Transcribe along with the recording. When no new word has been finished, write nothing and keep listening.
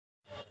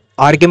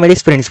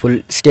Archimedes'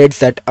 principle states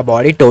that a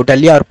body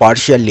totally or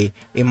partially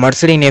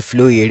immersed in a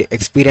fluid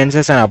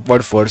experiences an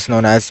upward force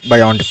known as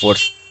buoyant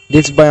force.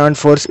 This buoyant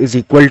force is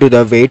equal to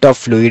the weight of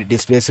fluid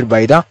displaced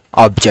by the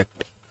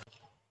object.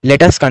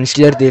 Let us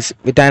consider this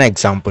with an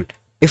example.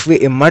 If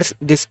we immerse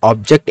this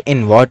object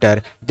in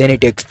water, then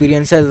it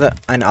experiences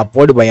an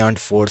upward buoyant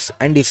force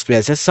and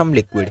displaces some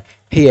liquid.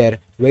 Here,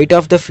 weight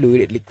of the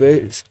fluid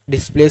liquid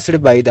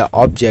displaced by the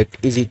object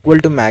is equal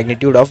to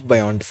magnitude of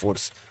buoyant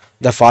force.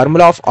 The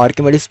formula of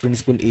Archimedes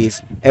principle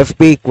is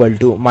Fp equal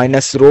to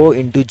minus rho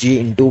into g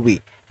into v.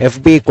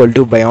 Fb equal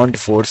to buoyant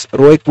force,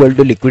 rho equal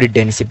to liquid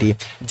density,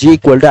 g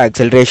equal to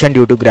acceleration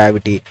due to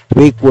gravity,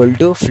 v equal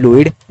to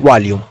fluid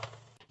volume.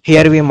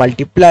 Here we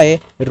multiply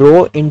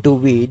rho into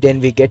V, then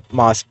we get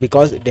mass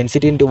because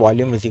density into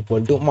volume is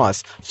equal to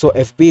mass. So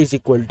Fb is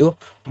equal to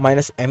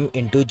minus m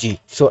into g.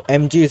 So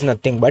mg is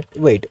nothing but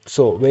weight.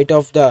 So weight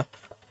of the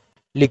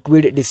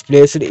liquid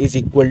displaced is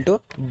equal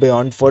to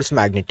buoyant force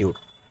magnitude.